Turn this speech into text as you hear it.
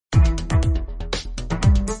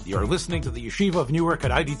You're listening to the Yeshiva of Newark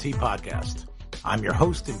at IDT podcast. I'm your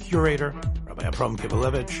host and curator, Rabbi Abram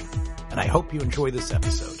Kibalevich, and I hope you enjoy this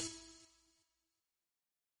episode.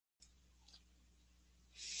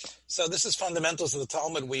 So this is Fundamentals of the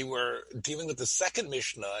Talmud. We were dealing with the second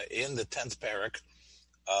Mishnah in the 10th parak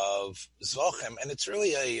of Zvachim, and it's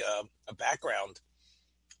really a background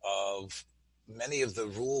of many of the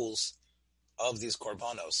rules of these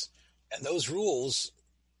korbanos. And those rules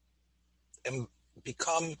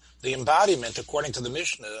become the embodiment, according to the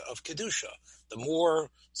Mishnah, of Kedusha. The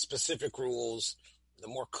more specific rules, the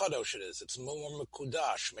more kadosh it is. It's more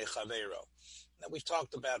mekudash mechavero. Now, we've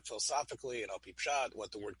talked about philosophically and al pi pshat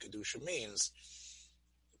what the word Kedusha means.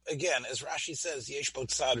 Again, as Rashi says, yesh bo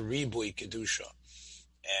tzad ribui Kedusha.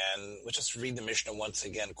 And we'll just read the Mishnah once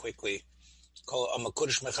again quickly. Kol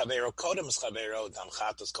amakudash mechavero kodem eschavero dam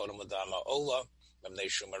chatas kodem ladam ha'ola b'mnei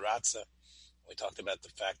shum maratza. We talked about the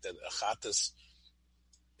fact that a chatas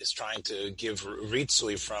is trying to give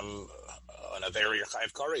ritzui from an averi or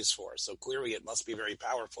chayiv kares for. So clearly it must be very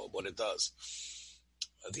powerful what it does.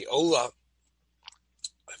 The ola,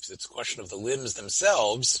 if it's a question of the limbs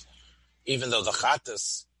themselves, even though the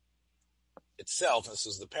chatas itself, this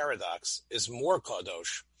is the paradox, is more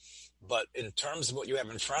kadosh, but in terms of what you have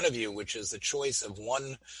in front of you, which is the choice of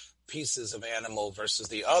one pieces of animal versus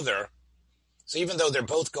the other, so even though they're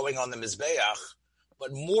both going on the mizbeach,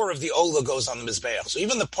 but more of the ola goes on the mizbeach. So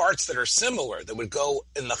even the parts that are similar, that would go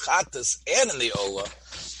in the chatas and in the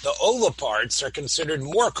ola parts are considered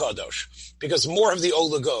more kadosh, because more of the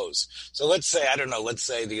ola goes. So let's say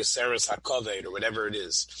the Aseres HaKaved, or whatever it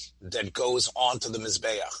is, that goes onto the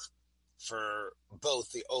mizbeach for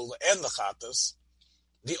both the ola and the chatas,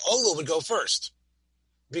 the ola would go first,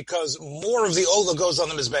 because more of the ola goes on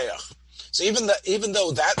the mizbeach. So even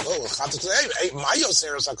though that my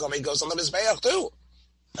Aseres HaKaved goes on the mizbeach too.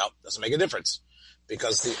 No, doesn't make a difference,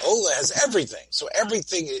 because the ola has everything. So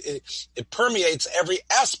everything, it permeates every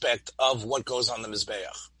aspect of what goes on the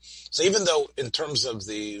mizbeach. So even though in terms of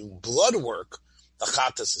the blood work, the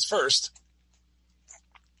chatas is first,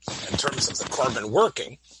 in terms of the carbon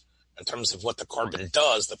working, in terms of what the carbon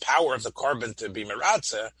does, the power of the carbon to be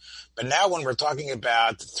meratzeh, but now when we're talking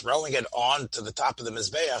about throwing it on to the top of the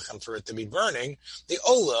mizbeach and for it to be burning, the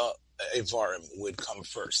ola evarim would come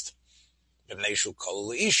first.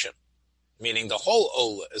 Meaning the whole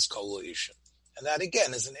ola is kol ishim. And that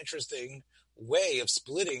again is an interesting way of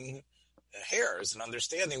splitting hairs and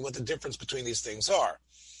understanding what the difference between these things are.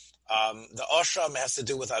 The asham has to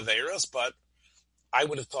do with averos, but I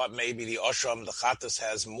would have thought maybe the asham, the chatas,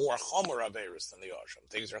 has more chomer averos than the asham.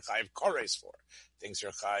 Things are chayiv kares for. Things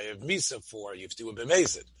are chayiv misa for. You have to do a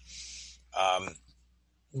b'mezid.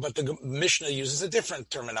 But the Mishnah uses a different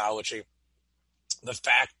terminology. The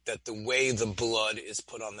fact that the way the blood is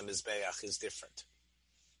put on the mizbeach is different.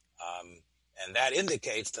 And that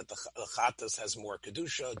indicates that the chatas has more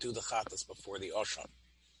kedusha. Do the chatas before the osham.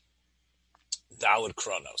 Daled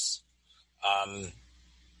kronos.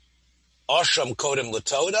 Osham kodem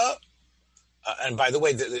latoda. And by the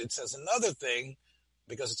way, it says another thing,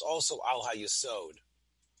 because it's also al hayesod.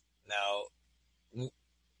 Now,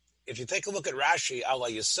 if you take a look at Rashi, al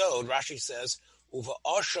hayesod, Rashi says, Uva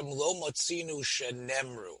osham lo motzinu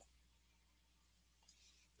shenemru.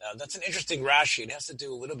 Now, that's an interesting Rashi. It has to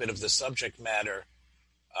do a little bit of the subject matter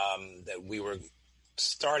that we were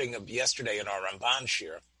starting up yesterday in our Ramban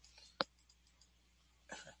shir.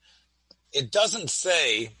 It doesn't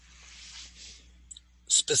say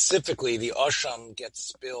specifically the osham gets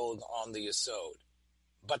spilled on the yesod,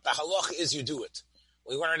 but the halach is you do it.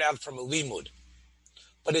 We learn it out from a limud.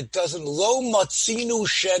 But it doesn't lo motzinu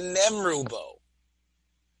shenemru bo.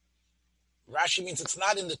 Rashi means it's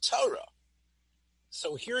not in the Torah.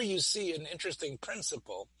 So here you see an interesting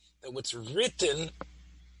principle, that what's written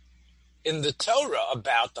in the Torah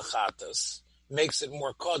about the chatas makes it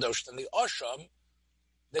more kadosh than the osham,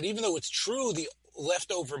 that even though it's true the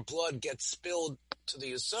leftover blood gets spilled to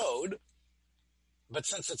the yesod, but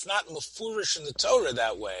since it's not mefurish in the Torah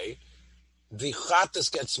that way, the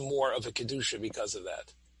chatas gets more of a kedusha because of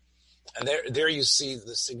that. And there you see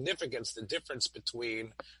the significance, the difference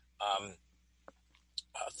between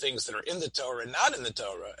things that are in the Torah and not in the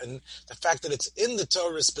Torah. And the fact that it's in the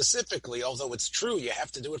Torah specifically, although it's true you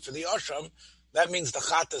have to do it for the Asham, that means the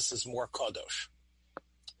Chatas is more Kadosh,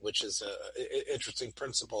 which is an interesting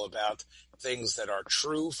principle about things that are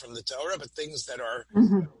true from the Torah, but things that are...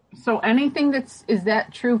 Mm-hmm. So anything is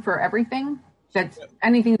that true for everything? That's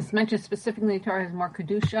anything that's mentioned specifically in the Torah has more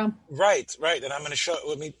Kedusha? Right. And I'm going to show,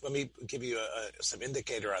 let me give you some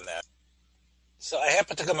indicator on that. So I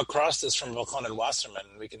happen to come across this from Elchanan Wasserman,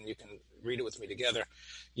 and you can read it with me together.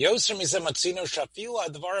 Things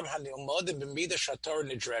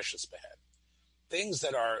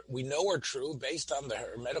that we know are true based on the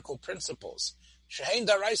hermetical principles. Shehein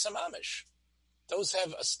daraisa mamish. Those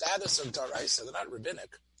have a status of daraisa. They're not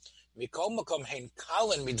rabbinic. Mikol makom hein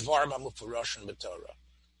kalin midvarim hamufuroshin b'Torah.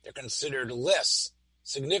 They're considered less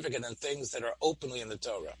significant than things that are openly in the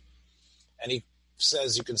Torah. And he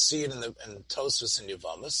says you can see it in Tosfos and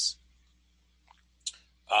Yevamos.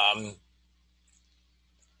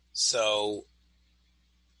 So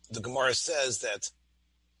the Gemara says that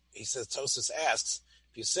Tosfos asks,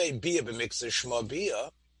 if you say bia b'mikzeh shma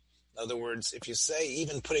bia, in other words, if you say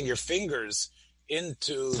even putting your fingers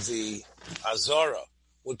into the azara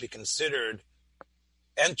would be considered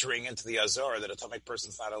entering into the azara that a Tamei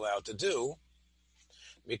person's not allowed to do,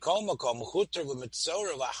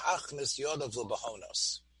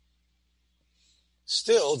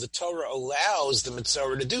 still, the Torah allows the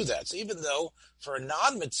Mitzorah to do that. So even though for a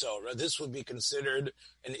non-Mitzorah, this would be considered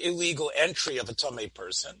an illegal entry of a Tamei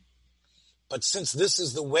person, but since this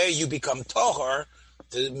is the way you become Tahor,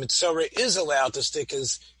 the Mitzorah is allowed to stick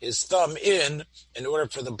his thumb in order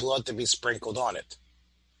for the blood to be sprinkled on it.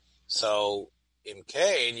 So,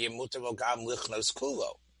 Imkein Yemutav Gam Lichnos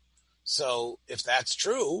Kulo. So, if that's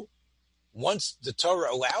true, once the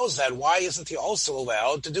Torah allows that, why isn't he also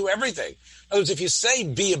allowed to do everything? In other words, if you say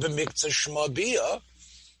Bia b'mikzeh shma Bia,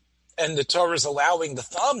 and the Torah is allowing the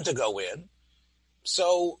thumb to go in,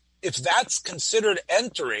 so if that's considered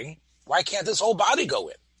entering, why can't this whole body go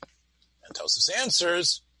in? And Tosfos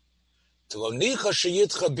answers, Tlo nicha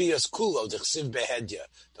sheyitcha bias kulo d'chsiv behedya,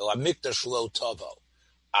 v'la mikdash lo tovo.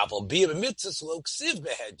 Aval bia b'mitzvah lo ksiv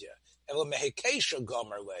behedya, ela mehekesha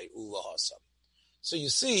gomer le ulahasam. So you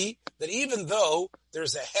see that even though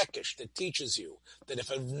there's a hekesh that teaches you that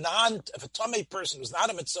if a Tamei person who's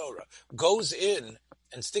not a Mitzorah goes in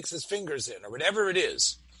and sticks his fingers in, or whatever it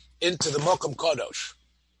is, into the Mokum Kadosh,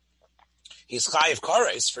 he's chayiv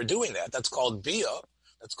kares for doing that. That's called bia.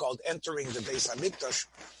 That's called entering the Beis HaMikdash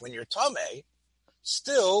when you're Tamei.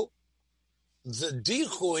 Still, the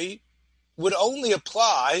dichui would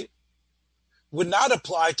not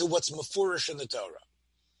apply to what's mafurish in the Torah.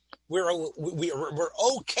 We're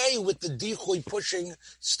okay with the dichui pushing,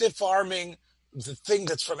 stiff arming the thing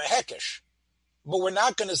that's from a hekesh, but we're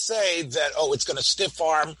not going to say that it's going to stiff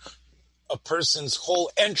arm a person's whole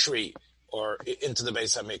entry or into the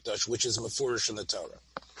Beis HaMikdash, which is mafurish in the Torah.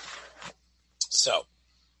 So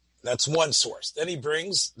that's one source. Then he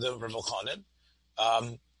brings the Rav Elchanan,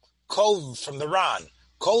 kol from the Ran,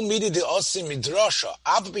 kol midi de osim midrasha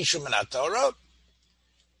av bishum min Torah.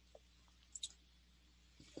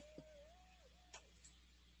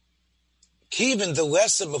 Even the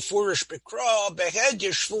lesson mafurish bikra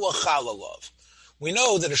behedya shvua chalalov. We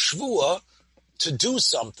know that a shvua, to do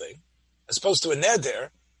something, as opposed to a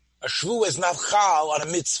neder, a shvua is not chal on a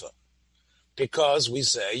mitzvah, because we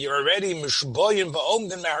say you're already mishboyin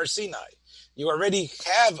va'omden mehar Sinai. You already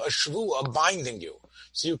have a shvua binding you,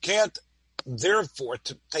 so you can't therefore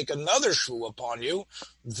to take another shvua upon you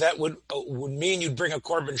that would mean you'd bring a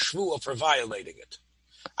korban shvua for violating it.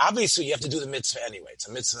 Obviously, you have to do the mitzvah anyway. It's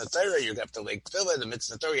a mitzvah in the Torah. You have to lay tefillah. The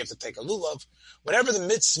mitzvah in the Torah, you have to take a lulav. Whatever the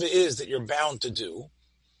mitzvah is that you're bound to do,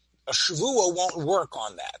 a shvuah won't work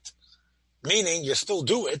on that. Meaning, you still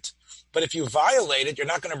do it, but if you violate it, you're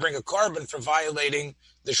not going to bring a korban for violating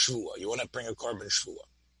the shvuah. You want to bring a korban shvuah.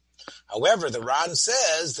 However, the Ran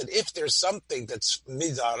says that if there's something that's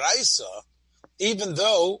midaraisa, even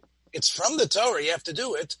though it's from the Torah, you have to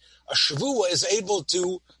do it, a shvuah is able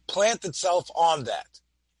to plant itself on that.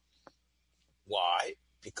 Why?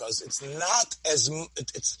 Because it's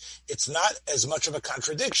not as much of a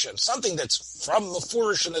contradiction. Something that's from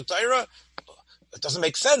mafurish in the Torah, it doesn't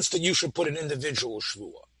make sense that you should put an individual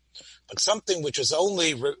shvuah. But something which is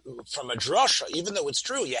only from a drasha, even though it's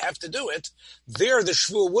true, you have to do it. There, the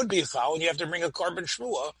shvuah would be chal, and you have to bring a korban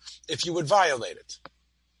shvuah if you would violate it.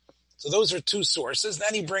 So those are two sources.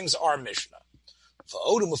 Then he brings our Mishnah.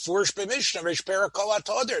 V'odu mafurish b'Mishnah reish perek kol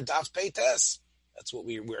hatoder daf peites. That's what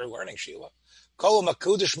we're learning, Sheila. Kol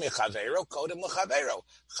makudish mechaveiro, kodem lechavero.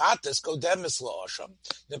 Chates kodem misla'osham.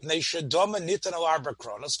 Nipnei shedoma nitan al arba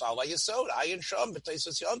kronos v'ala yisod. Ayin sham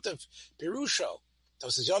b'teisus yontiv pirusho.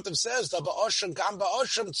 Teisus yontiv says, da ba'osham gam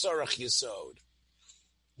ba'osham tzorach yisod.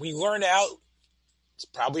 We learn out, it's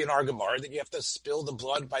probably in our Gemara, that you have to spill the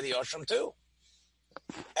blood by the osham too.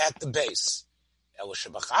 At the base. Ela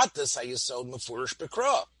shebachates hayisod mefurish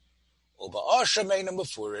b'kra. Uba'osham eina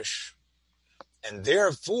mefurish. And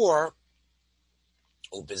therefore,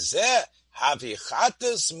 ubezeh havi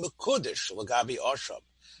chates mekudish l'gabi osham.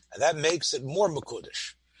 And that makes it more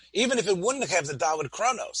Mekudesh. Even if it wouldn't have the Daled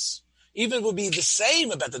Kronos, even it would be the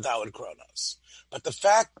same about the Daled Kronos. But the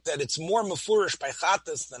fact that it's more Mefurish by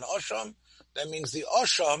Chatas than Osham, that means the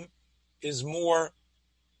Osham is more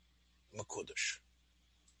Mekudesh.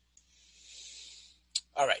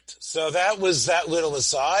 All right, so that was that little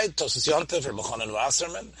aside. Tosas Yontif or Mechonen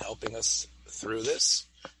Wasserman helping us through this.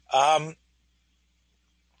 Then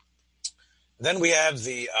we have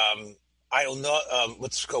the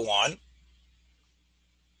let's go on.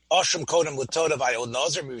 Osham Kodem L'Todav Ayol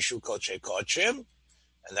Nozer Mishu Koche Kochim,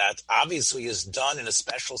 and that obviously is done in a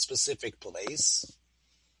special, specific place.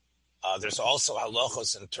 There's also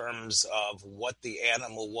halachos in terms of what the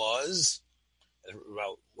animal was.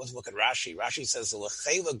 Well, let's look at Rashi. Rashi says,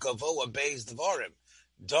 "L'chela gavoa beis dvarim,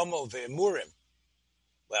 domo ve'emurim."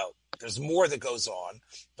 Well, there's more that goes on,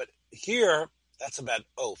 but here that's about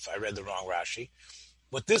oaf. I read the wrong Rashi.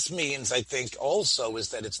 What this means, I think, also is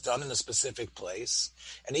that it's done in a specific place,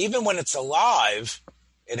 and even when it's alive,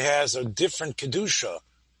 it has a different kedusha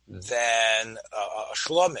than a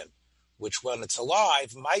shlomim, which when it's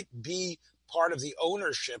alive might be part of the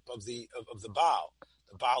ownership of the Baal.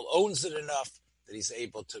 The Baal owns it enough that he's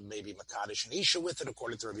able to maybe Makadish and Isha with it,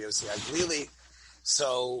 according to Rabbi Yossi Aglili.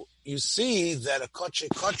 So you see that a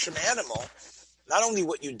kochim animal, not only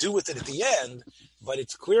what you do with it at the end, but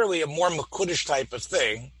it's clearly a more Makudish type of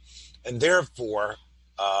thing, and therefore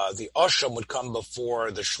the Osham would come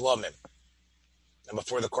before the Shlomim, and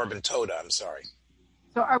before the Korban Toda, I'm sorry.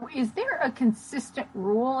 So is there a consistent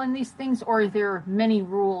rule in these things, or are there many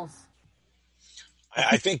rules?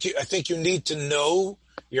 I think you need to know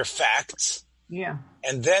your facts. Yeah.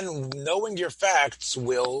 And then knowing your facts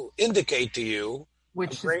will indicate to you a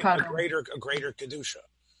greater Kedusha.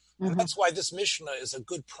 Mm-hmm. And that's why this Mishnah is a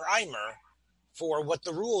good primer for what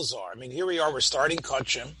the rules are. I mean, here we are, we're starting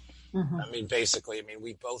Kochim. Mm-hmm. I mean, basically,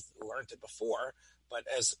 we both learned it before, but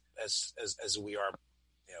as we are,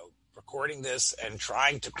 recording this and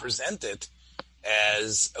trying to present it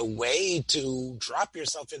as a way to drop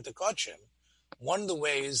yourself into Kochim, one of the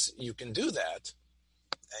ways you can do that,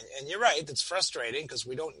 and you're right, it's frustrating because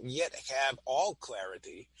we don't yet have all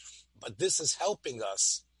clarity, but this is helping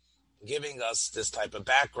us, giving us this type of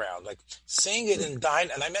background, like seeing it in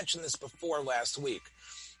and I mentioned this before last week,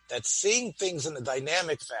 that seeing things in a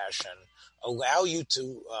dynamic fashion allow you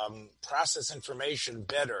to process information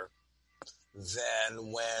better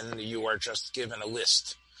than when you are just given a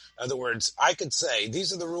list. In other words, I could say,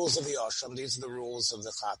 these are the rules of the Osham, these are the rules of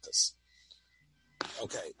the Chatas.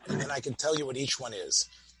 Okay, and then I can tell you what each one is.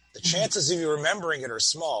 The chances of you remembering it are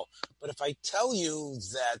small, but if I tell you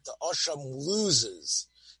that the Osham loses,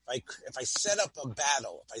 if I set up a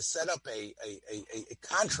battle, if I set up a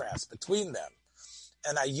contrast between them,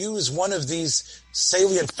 and I use one of these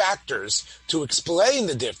salient factors to explain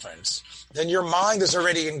the difference, then your mind is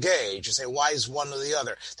already engaged. You say, why is one or the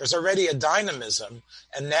other? There's already a dynamism,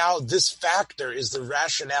 and now this factor is the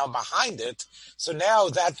rationale behind it. So now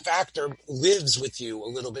that factor lives with you a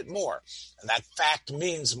little bit more, and that fact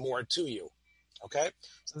means more to you. Okay?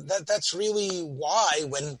 So that's really why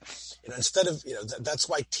when, instead of, that's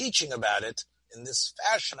why teaching about it in this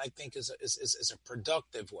fashion, I think is a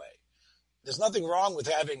productive way. There's nothing wrong with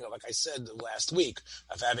having, like I said last week,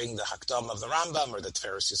 of having the Hakdam of the Rambam or the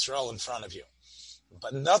Tiferes Yisrael in front of you.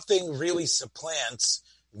 But nothing really supplants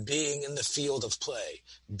being in the field of play,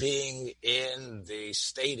 being in the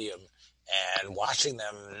stadium and watching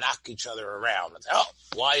them knock each other around.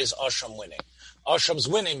 Why is Osham winning? Osham's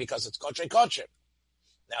winning because it's Koche Koche.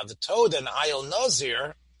 Now the Toad and Ayol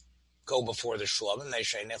Nozir go before the Shlom, and they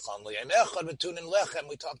say Nechon Li'emechad V'tunin Lechem.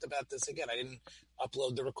 We talked about this again. I didn't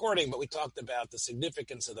upload the recording, but we talked about the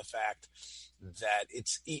significance of the fact that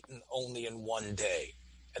it's eaten only in one day,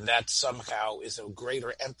 and that somehow is a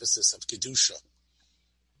greater emphasis of Kedusha.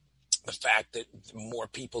 The fact that more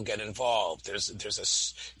people get involved,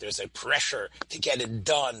 there's a pressure to get it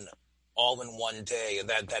done all in one day, and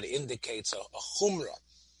that indicates a chumrah,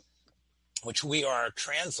 which we are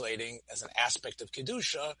translating as an aspect of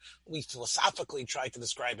Kedusha. We philosophically tried to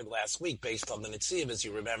describe it last week based on the Netziv, as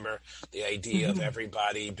you remember, the idea of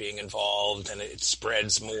everybody being involved and it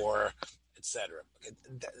spreads more, etc.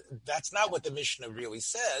 That's not what the Mishnah really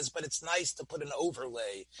says, but it's nice to put an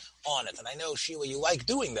overlay on it. And I know, Sheila, you like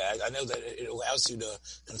doing that. I know that it allows you to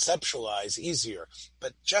conceptualize easier.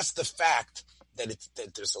 But just the fact that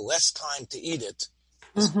there's less time to eat it,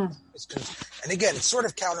 and again, it's sort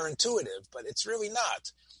of counterintuitive, but it's really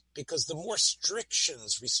not, because the more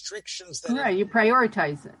restrictions that... Right, you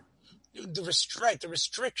prioritize it. The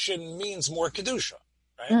restriction means more Kedusha,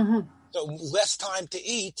 right? So less time to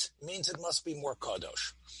eat means it must be more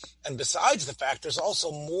kadosh. And besides the fact, there's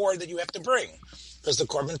also more that you have to bring. Because the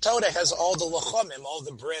Korban Toda has all the lachamim, all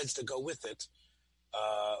the breads that go with it.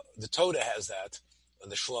 The Toda has that,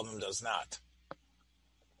 and the Shlomim does not.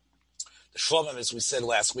 The Shlomim, as we said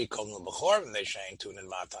last week, called the Bechor, and they shang tun and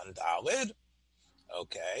matan dalid.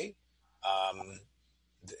 Okay.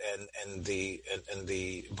 And the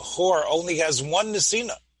Bechor only has one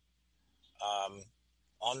nesina.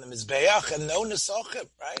 On the Mizbeach and no Nesachim,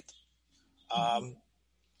 right?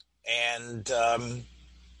 And the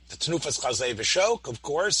Tenufas Chazei V'Shok, of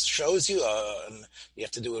course, shows you you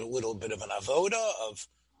have to do a little bit of an avoda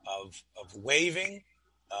of waving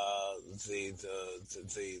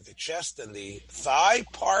the chest and the thigh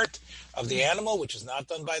part of the animal, which is not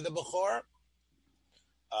done by the Bechor.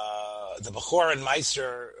 The Bechor and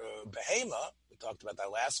Meiser Behema, we talked about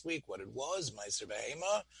that last week, what it was, Meiser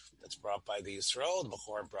Behema, that's brought by the Yisrael, the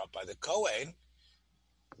Bechor brought by the Kohen,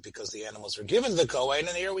 because the animals were given to the Kohen,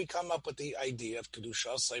 and here we come up with the idea of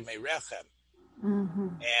Kedusha Seimei Rechem.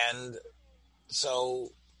 And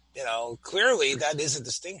so, clearly that is a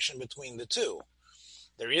distinction between the two.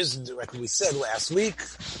 There is, like we said last week,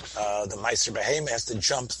 the Meiser Behema has to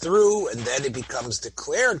jump through, and then it becomes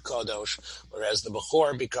declared Kadosh, whereas the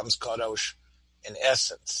Bechor becomes Kadosh in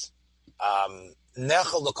essence.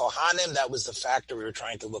 Nechel l'Kohanim, that was the factor we were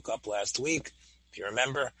trying to look up last week. If you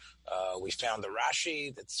remember, we found the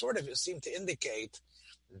Rashi that sort of seemed to indicate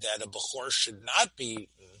that a Bechor should not be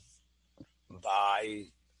by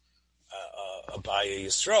a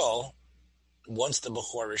Yisrael once the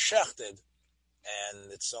Bechor is shechted,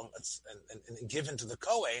 and it's given to the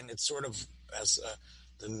Kohen. It sort of has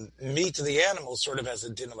the meat of the animal sort of has a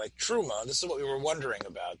din like truma. This is what we were wondering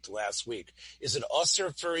about last week. Is it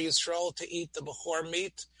usher for Yisrael to eat the Bechor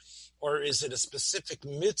meat, or is it a specific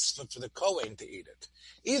mitzvah for the Kohen to eat it?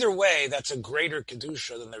 Either way, that's a greater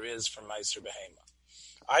kedusha than there is for Meiser Behema.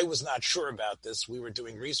 I was not sure about this. We were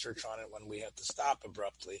doing research on it when we had to stop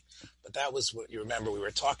abruptly, but that was what you remember we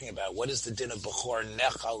were talking about. What is the din of Bechor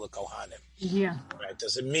nechal l'Kohanim? Yeah. Right?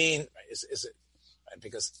 Does it mean, is it, right?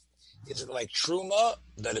 Because is it like truma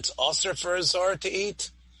that it's usher for a zar to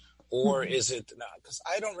eat, or is it not? Because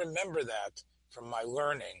I don't remember that from my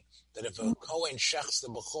learning, that if a Kohen shechs the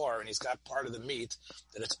Bechor and he's got part of the meat,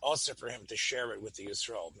 that it's usher for him to share it with the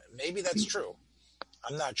Yisrael. Maybe that's true.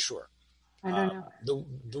 I'm not sure. I don't know.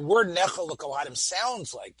 The word nechel l'Kohanim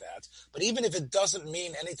sounds like that, but even if it doesn't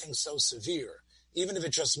mean anything so severe, even if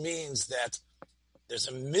it just means that there's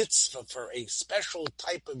a mitzvah for a special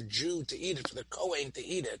type of Jew to eat it, for the Kohen to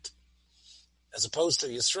eat it, as opposed to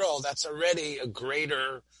Yisrael, that's already a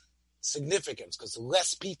greater significance, because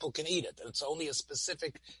less people can eat it, and it's only a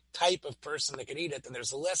specific type of person that can eat it, and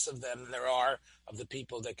there's less of them than there are of the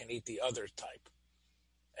people that can eat the other type.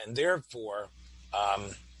 And therefore,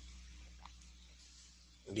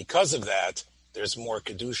 because of that, there's more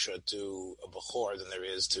kedusha to a Bechor than there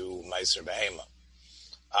is to Meiser Behema.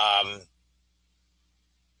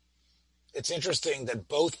 It's interesting that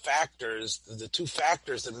both factors, the two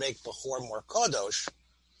factors that make Bechor more kadosh,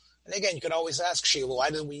 and again, you could always ask Sheila,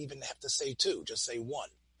 why do we even have to say two? Just say one,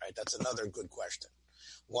 right? That's another good question.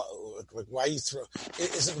 Why you throw?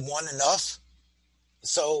 Isn't one enough?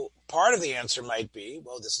 So part of the answer might be,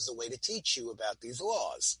 well, this is a way to teach you about these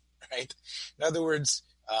laws, right? In other words,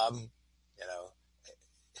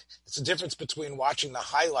 it's a difference between watching the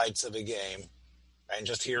highlights of a game and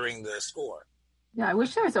just hearing the score. Yeah, I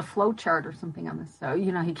wish there was a flow chart or something on this. So,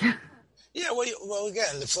 you can... Yeah, well,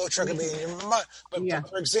 again, the flow chart can be in your mind. But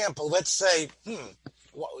for example, let's say,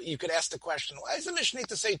 you could ask the question, why does the Mishnah need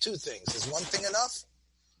to say two things? Is one thing enough?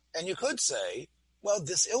 And you could say, well,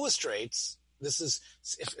 this illustrates,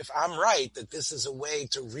 if I'm right, that this is a way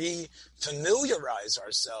to re-familiarize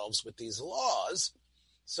ourselves with these laws.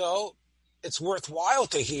 So it's worthwhile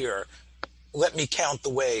to hear, let me count the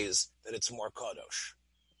ways that it's more kadosh,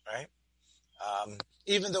 right?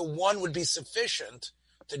 Even though one would be sufficient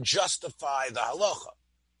to justify the halacha,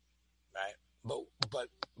 right?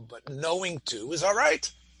 But knowing two is all right.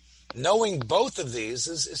 Knowing both of these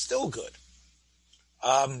is still good.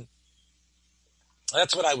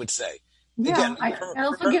 That's what I would say. Yeah, again, it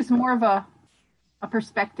also gives more of a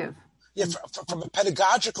perspective. Yeah, from a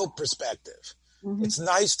pedagogical perspective, it's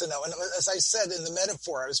nice to know. And as I said in the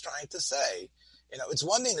metaphor I was trying to say, it's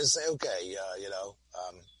one thing to say, okay,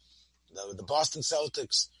 the Boston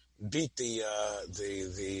Celtics beat the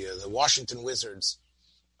Washington Wizards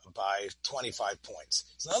by 25 points.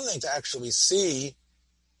 It's another thing to actually see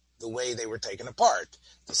the way they were taken apart,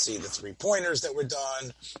 to see the 3-pointers that were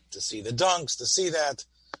done, to see the dunks, to see that.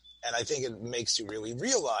 And I think it makes you really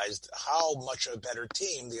realize how much a better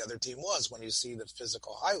team the other team was when you see the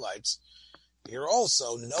physical highlights. Here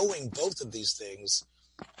also, knowing both of these things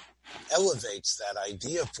elevates that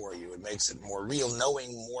idea for you. It makes it more real,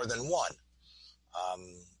 knowing more than one.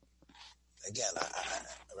 Again,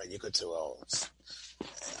 you could say, well,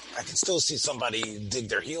 I can still see somebody dig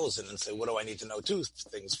their heels in and say, what do I need to know two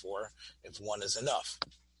things for if one is enough?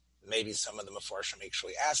 Maybe some of the Mefarshim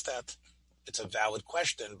actually ask that. It's a valid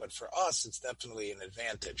question, but for us, it's definitely an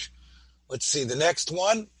advantage. Let's see the next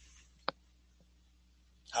one.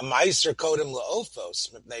 Hamaiser kodem la'ofos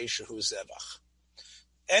mipnei shehu zevach.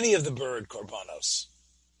 Any of the bird korbanos.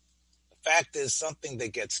 The fact is, something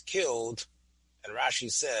that gets killed, and Rashi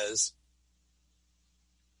says,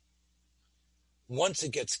 once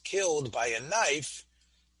it gets killed by a knife,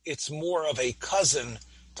 it's more of a cousin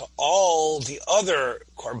to all the other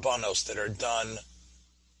korbanos that are done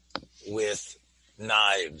with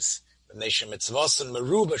knives.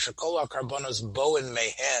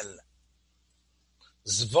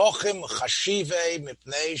 Zvochim chashive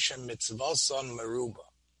mipnei shemitzvoson meruba.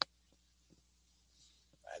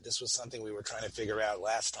 This was something we were trying to figure out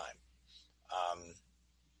last time.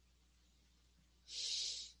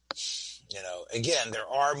 Again, there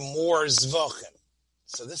are more zvochim.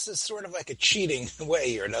 So this is sort of like a cheating way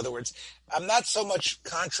here. In other words, I'm not so much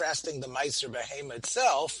contrasting the Meiser Behema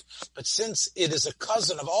itself, but since it is a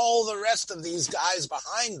cousin of all the rest of these guys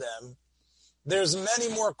behind them, there's many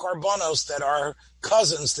more korbanos that are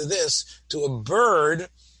cousins to this, to a bird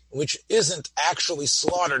which isn't actually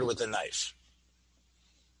slaughtered with a knife.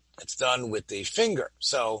 It's done with the finger.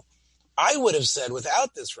 So I would have said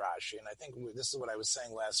without this Rashi, and I think this is what I was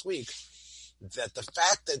saying last week, that the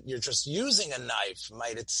fact that you're just using a knife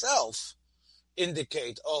might itself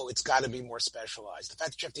indicate, it's got to be more specialized. The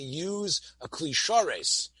fact that you have to use a kli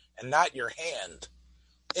shores and not your hand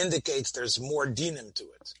indicates there's more dinim to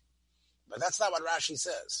it. But that's not what Rashi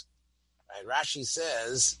says. Right? Rashi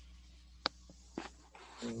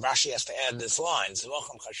has to add this line, It's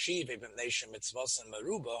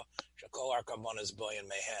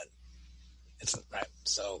right.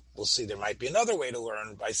 So we'll see. There might be another way to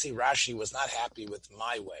learn. But I see Rashi was not happy with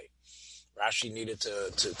my way. Rashi needed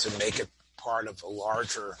to make it part of a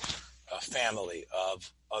larger family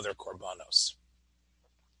of other korbanos.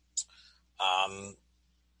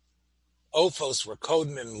 Ophos were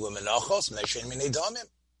kodmim luminachos meshen minei damim.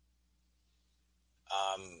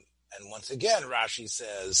 And once again, Rashi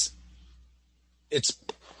says it's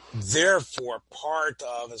therefore part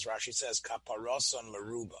of, as Rashi says, kaparoson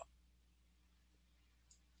meruba.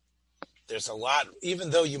 There's a lot,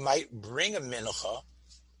 even though you might bring a mincha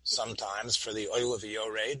sometimes for the oil of the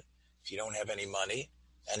yored, if you don't have any money,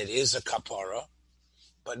 and it is a kapara,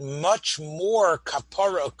 but much more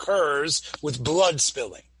kapara occurs with blood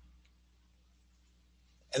spilling.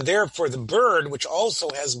 And therefore the bird, which also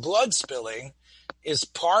has blood spilling, is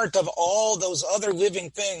part of all those other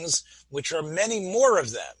living things, which are many more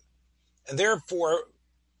of them. And therefore,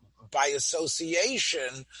 by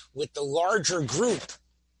association with the larger group,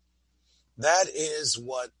 that is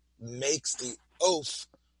what makes the oath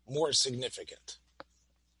more significant.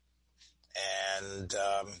 And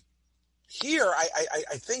here,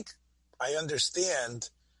 I think I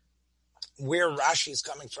understand where Rashi is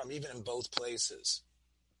coming from, even in both places.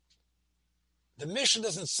 The Mishnah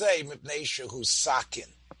doesn't say Mipnei Shehu Sakin.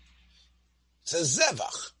 It says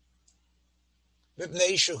Zevach.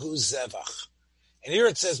 Mipnei Shehu Zevach. And here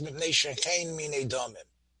it says Mipnei Shechein Minei Domim.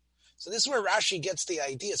 So this is where Rashi gets the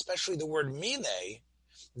idea, especially the word Mine,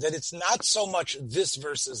 that it's not so much this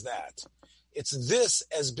versus that. It's this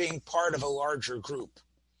as being part of a larger group.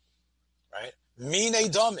 Right? Minei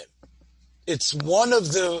Domim. It's one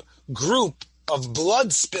of the group of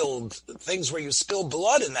blood spilled things where you spill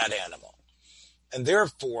blood in that animal. And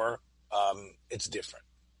therefore, it's different.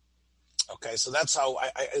 Okay, so that's how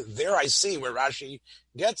I see where Rashi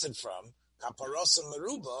gets it from. Kaparos and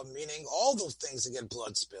Meruba, meaning all those things that get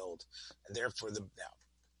blood spilled, and therefore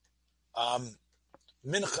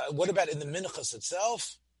mincha. What about in the minchas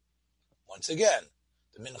itself? Once again,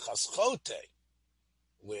 the minchas chote,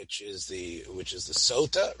 which is the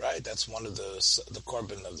sota, right? That's one of the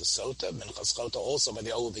korban of the sota. Minchas chote also by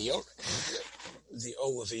the Olav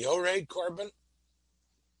Yored korban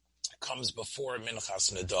comes before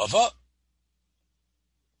minchas nedava.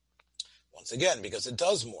 Once again, because it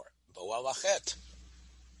does more.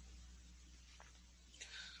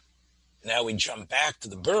 Now we jump back to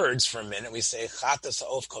the birds for a minute. We say chatas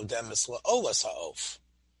ha'of kodemis la'olas ha'of,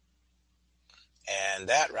 and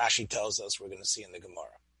that Rashi tells us we're going to see in the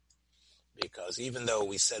Gemara, because even though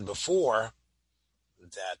we said before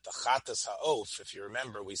that the Chatas Ha'of, if you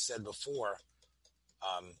remember, we said before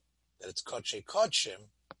that it's Kodshe Kodshim,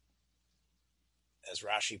 as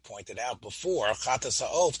Rashi pointed out before, Chatas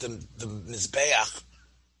Ha'of, the Mizbeach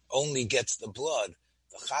only gets the blood.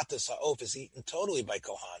 The Chatas Ha'of is eaten totally by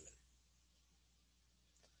Kohanim.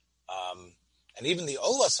 And even the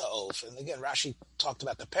Olas Ha'of, and again, Rashi talked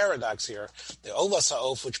about the paradox here, the Olas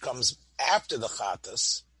Ha'of, which comes after the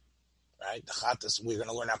Chatas, right? The Chatas, we're going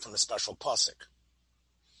to learn out from a special pasuk.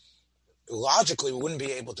 Logically, we wouldn't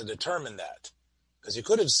be able to determine that, because you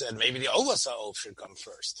could have said maybe the Olas Ha'of should come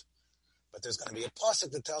first. But there's going to be a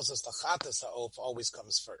pasuk that tells us the Chatas Ha'of always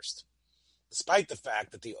comes first, despite the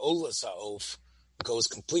fact that the Olas Ha'of goes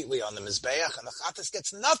completely on the Mizbeach, and the Chatas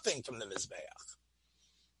gets nothing from the Mizbeach,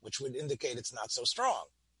 which would indicate it's not so strong.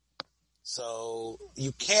 So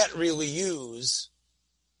you can't really use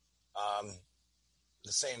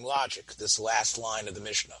the same logic, this last line of the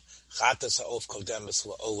Mishnah. Chatas ha'of kodemis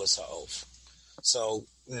la'olas ha'of. So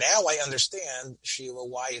now I understand, Sheila,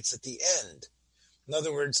 why it's at the end. In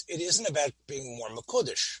other words, it isn't about being more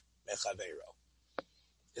mekudesh, mechaveiro.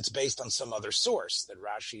 It's based on some other source that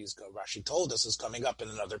Rashi told us is coming up in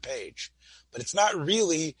another page. But it's not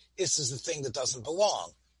really, this is the thing that doesn't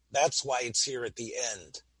belong. That's why it's here at the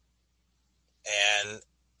end. And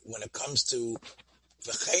when it comes to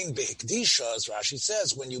v'chein be'ikdisha, as Rashi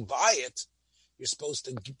says, when you buy it, you're supposed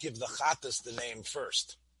to give the chatas the name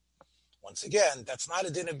first. Once again, that's not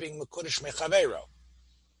a din of being mekudesh mechaveiro.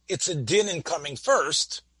 It's a din in coming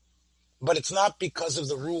first, but it's not because of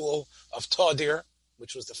the rule of Tadir,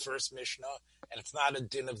 which was the first Mishnah, and it's not a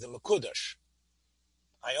din of the mekudesh.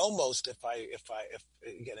 I almost, if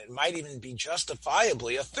again, it might even be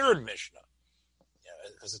justifiably a third Mishnah,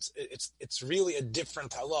 because it's really a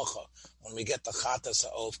different halacha when we get the chatas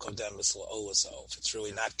ha'of kodemis la'olas ha'of. It's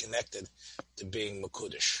really not connected to being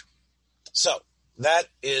mekudesh. So that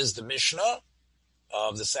is the Mishnah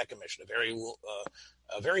of the second Mishnah.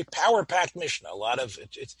 A very power-packed Mishnah. A lot of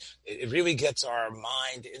it really gets our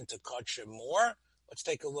mind into Kodshim more. Let's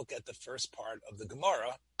take a look at the first part of the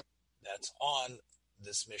Gemara that's on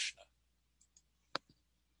this Mishnah.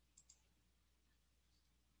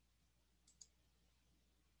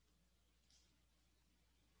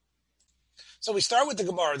 So we start with the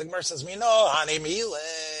Gemara. The Gemara says, Mino hani mile.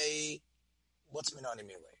 What's Mino hani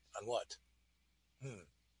mile? On what?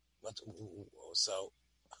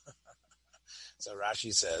 So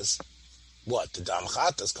Rashi says, what? The dam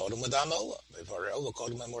chatas kodem l'dam ola. V'varei ola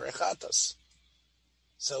kodem l'morei chatas.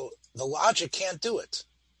 So the logic can't do it.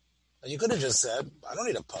 You could have just said, I don't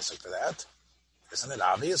need a pasuk for that. Isn't it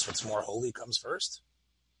obvious what's more holy comes first?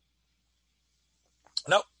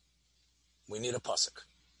 No. We need a pasuk.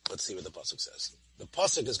 Let's see what the pasuk says. The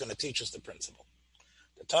pasuk is going to teach us the principle.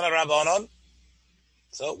 The Tana Rabbanon.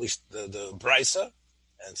 So the Brisa,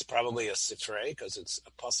 and it's probably a Sifrei because it's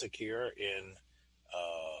a pasuk here in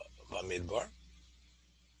Bamidbar.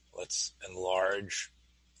 Let's enlarge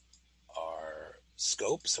our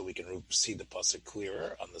scope so we can see the pasuk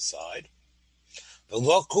clearer on the side.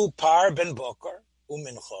 V'loku par ben bokar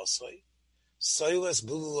umin chosoi soiles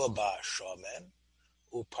bulu ba shomen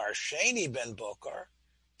upar sheni ben bokar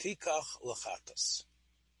tikach lechatas.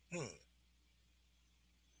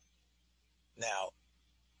 Now,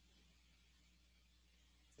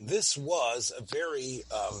 this was a very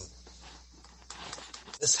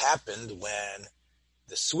this happened when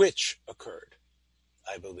the switch occurred,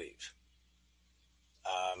 I believe.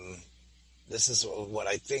 This is what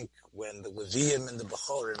I think when the Leviim and the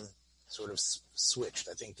Bechorim sort of switched.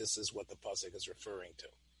 I think this is what the pasuk is referring to.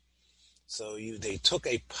 So they took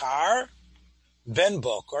a par ben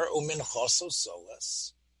bokar umin choso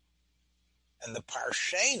solas, and the par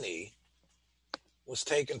sheni was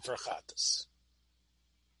taken for chatas.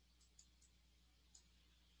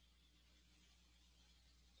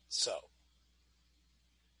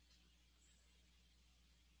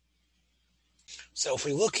 So if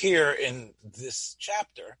we look here in this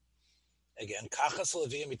chapter, again, Kachas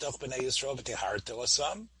Leviim mitoch b'nei Yisrael v'tiharto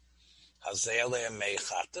asam, hazeh aleim mei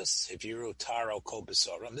chatas, hiviru taro kol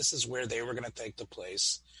besoram. This is where they were going to take the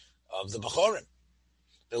place of the Bechorim.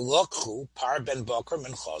 V'lokhu par ben boker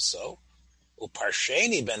min choso, upar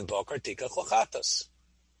sheni ben boker tikach lechatas.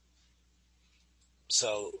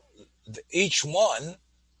 So each one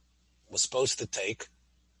was supposed to take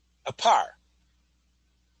a par.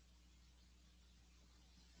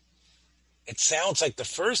 It sounds like the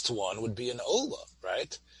first one would be an ola,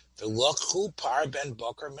 right? The lokhu par ben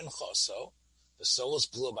boker min choso, the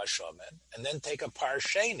solas blue bashomen, and then take a par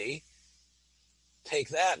sheni, take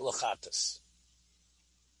that lechatas.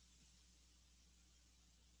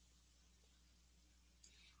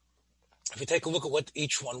 if you take a look at what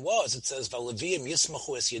each one was, it says, "V'Leviim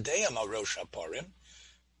yismachu es yedeim al rosh haparim."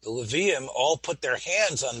 The Leviim all put their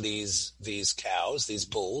hands on these cows, these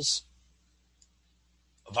bulls.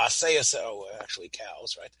 Actually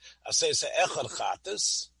cows, right? Aseyasa echad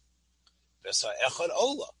chatas, v'sa echad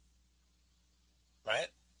ola. Right?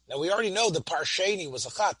 Now we already know the Parsheni was a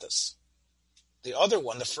chatas. The other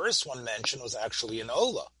one, the first one mentioned, was actually an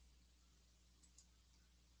ola.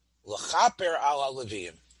 L'chaper ala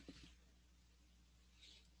Leviim.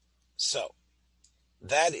 So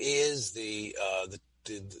that is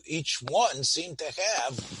each one seemed to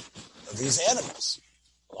have these animals.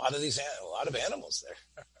 A lot of animals there,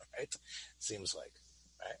 right? Seems like,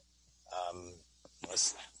 right?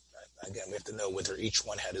 Again, we have to know whether each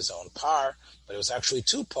one had his own par, but it was actually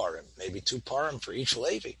 2 parim, maybe 2 parim for each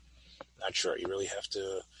Levi. Not sure. You really have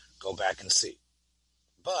to go back and see.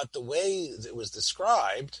 But the way it was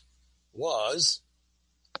described was,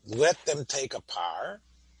 let them take a par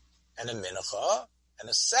and a mincha and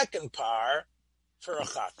a second par for a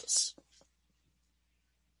chatas.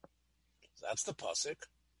 So that's the pasuk.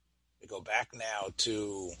 We go back now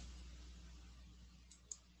to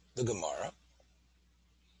the Gemara.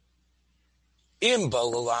 If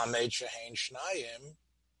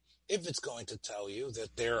it's going to tell you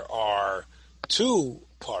that there are 2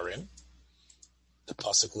 parim, the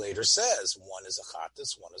pasuk later says one is a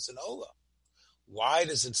chatas, one is an ola. Why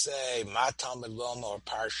does it say ma talmid loma or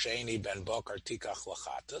par sheni ben bokar tikach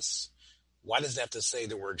lachatas? Why does it have to say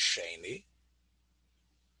the word sheni?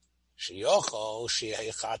 Sheyochol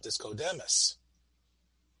sheyeh chatas kodemes.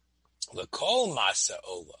 L'kol masa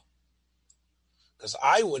ola. Because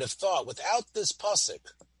I would have thought, without this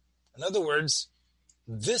pasuk, in other words,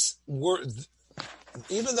 this word,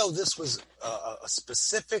 even though this was a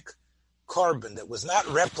specific carbon that was not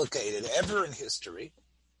replicated ever in history,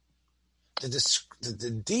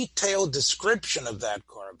 the detailed description of that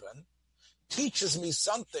carbon teaches me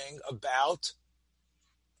something about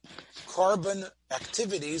carbon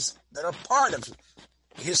activities that are part of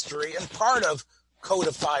history and part of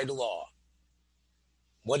codified law.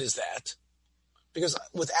 What is that? Because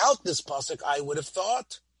without this pasuk, I would have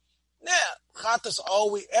thought, chatas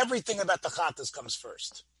always, everything about the chatas comes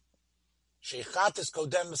first. Shechatas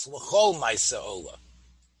kodemis l'chol ma'aseh ola.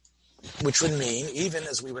 Which would mean, even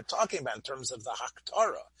as we were talking about in terms of the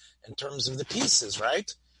haktara, in terms of the pieces,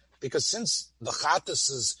 right? Because since the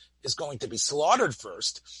chatas is going to be slaughtered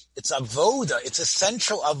first, it's avoda, it's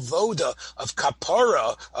essential avoda of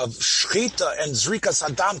kapara, of shchita and zrikas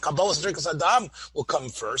hadam, kabbalas zrikas hadam will come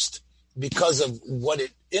first because of what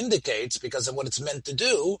it indicates, because of what it's meant to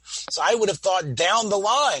do. So I would have thought down the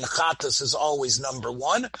line, chatas is always number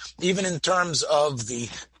 1, even in terms of the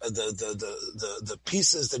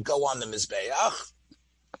pieces that go on the mizbeach.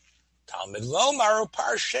 Talmid lomar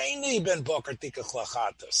par sheni ben boker tikach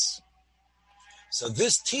lachatas. So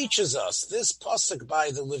this teaches us, this pasuk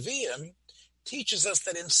by the Levium teaches us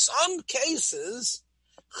that in some cases,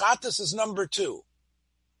 chatas is number 2.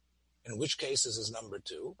 In which cases is number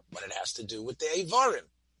 2? When it has to do with the Eivarim.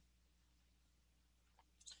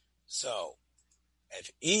 So,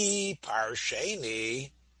 if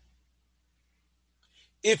parsheni,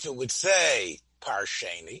 if it would say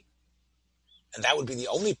parsheni, and that would be the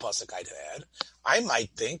only pasuk I'd had, I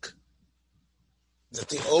might think that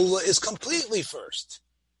the ola is completely first,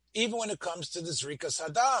 even when it comes to the zrikas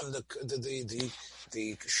hadam, the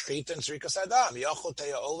shchita and zrikas hadam. Yachol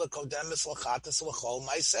teya ola kodemis lachatas l'chol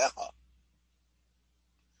ma'asecha.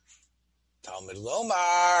 Talmid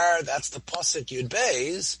lomar, that's the pasuk Yud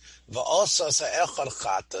Beis, va'osa sa'echad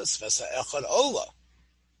chatas v'sa'echad ola.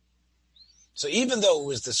 So even though it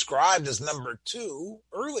was described as number 2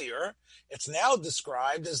 earlier, it's now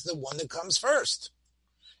described as the one that comes first.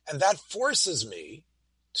 And that forces me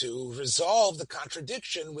to resolve the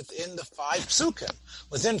contradiction within the 5 psukim.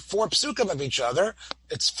 Within 4 psukim of each other,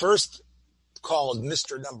 it's first called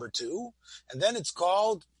Mr. Number 2, and then it's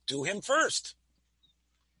called Do Him First.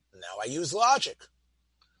 Now I use logic.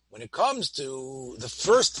 When it comes to the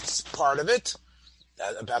first part of it,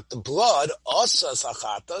 that about the blood, osas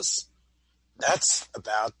achatas, that's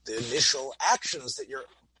about the initial actions that you're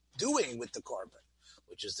doing with the carbon,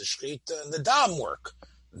 which is the shchita and the dam work.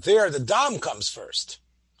 There, the dam comes first.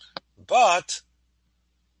 But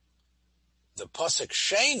the pasuk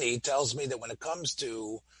sheni tells me that when it comes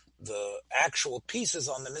to the actual pieces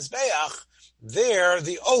on the mizbeach, there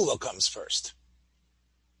the ola comes first.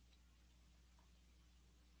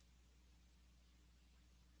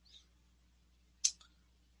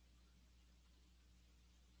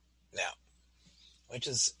 Now, which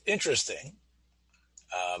is interesting.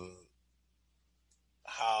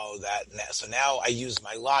 how that. So now I use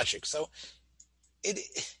my logic. So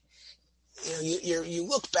you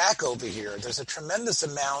look back over here. There's a tremendous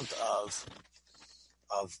amount of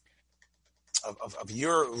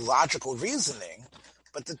your logical reasoning,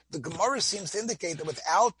 but the Gemara seems to indicate that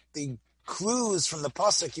without the clues from the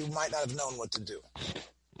pasuk, you might not have known what to do.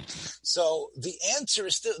 So the answer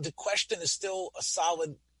is still, the question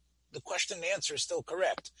and answer is still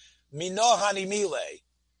correct. Mino hani mile.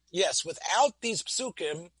 Yes, without these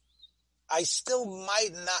psukim, I still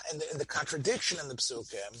might not, in the contradiction in the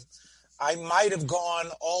psukim, I might have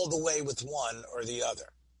gone all the way with one or the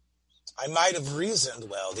other. I might have reasoned,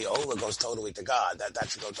 well, the Ola goes totally to God. That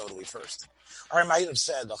should go totally first. Or I might have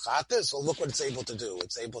said, the Chatas, well, look what it's able to do.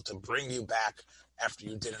 It's able to bring you back after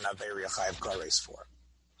you did an Averia Chayav Kares for.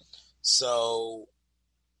 So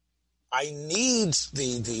I need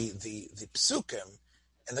the psukim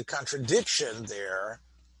and the contradiction there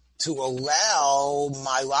to allow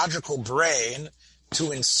my logical brain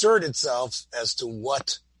to insert itself as to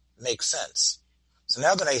what makes sense. So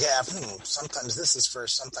now that I have, sometimes this is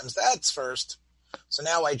first, sometimes that's first. So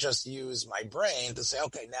now I just use my brain to say,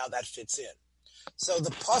 okay, now that fits in. So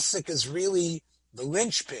the pasuk is really the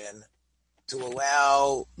linchpin to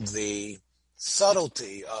allow the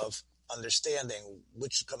subtlety of understanding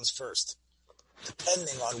which comes first,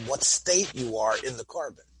 depending on what state you are in the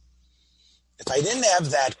carbon. If I didn't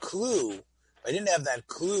have that clue,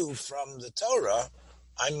 from the Torah,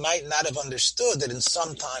 I might not have understood that in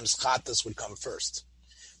some times Chatas would come first.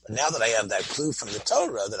 But now that I have that clue from the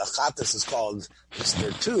Torah that a Chatas is called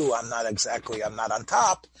Mr. 2, I'm not on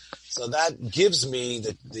top. So that gives me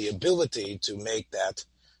the ability to make that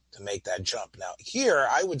jump. Now here,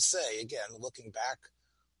 I would say, again, looking back,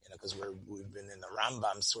 because we've been in the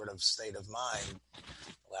Rambam sort of state of mind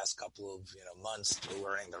the last couple of months, we're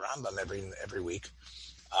learning the Rambam every week.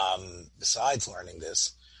 Besides learning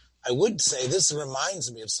this, I would say this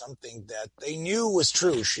reminds me of something that they knew was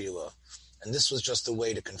true, Sheila, and this was just a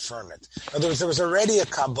way to confirm it. In other words, there was already a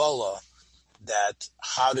Kabbalah that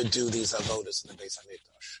how to do these avodas in the Beis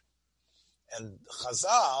Hamikdash, and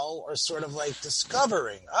Chazal are sort of like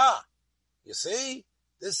discovering. You see.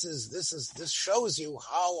 This shows you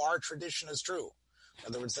how our tradition is true. In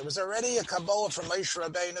other words, there was already a Kabbalah from Moshe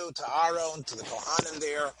Rabbeinu to Aaron to the Kohanim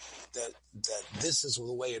there that this is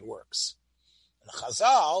the way it works. And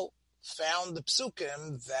Chazal found the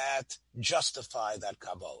psukim that justify that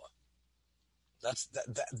Kabbalah.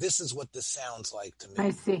 This is what this sounds like to me.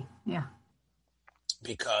 I see, yeah.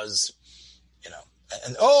 Because,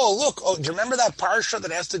 and do you remember that parsha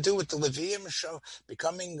that has to do with the Levium show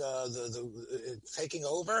becoming taking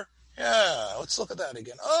over? Yeah, let's look at that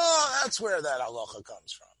again. Oh, that's where that halacha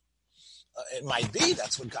comes from. It might be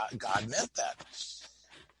that's what God meant that.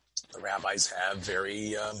 The rabbis have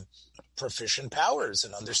very proficient powers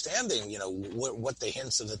in understanding, what the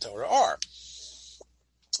hints of the Torah are.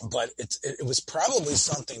 But it was probably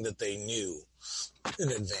something that they knew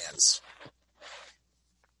in advance.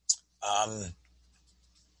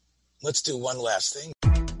 Let's do one last thing.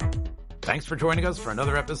 Thanks for joining us for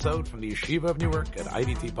another episode from the Yeshiva of Newark at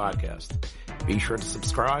IDT Podcast. Be sure to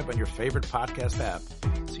subscribe on your favorite podcast app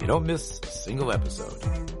so you don't miss a single episode.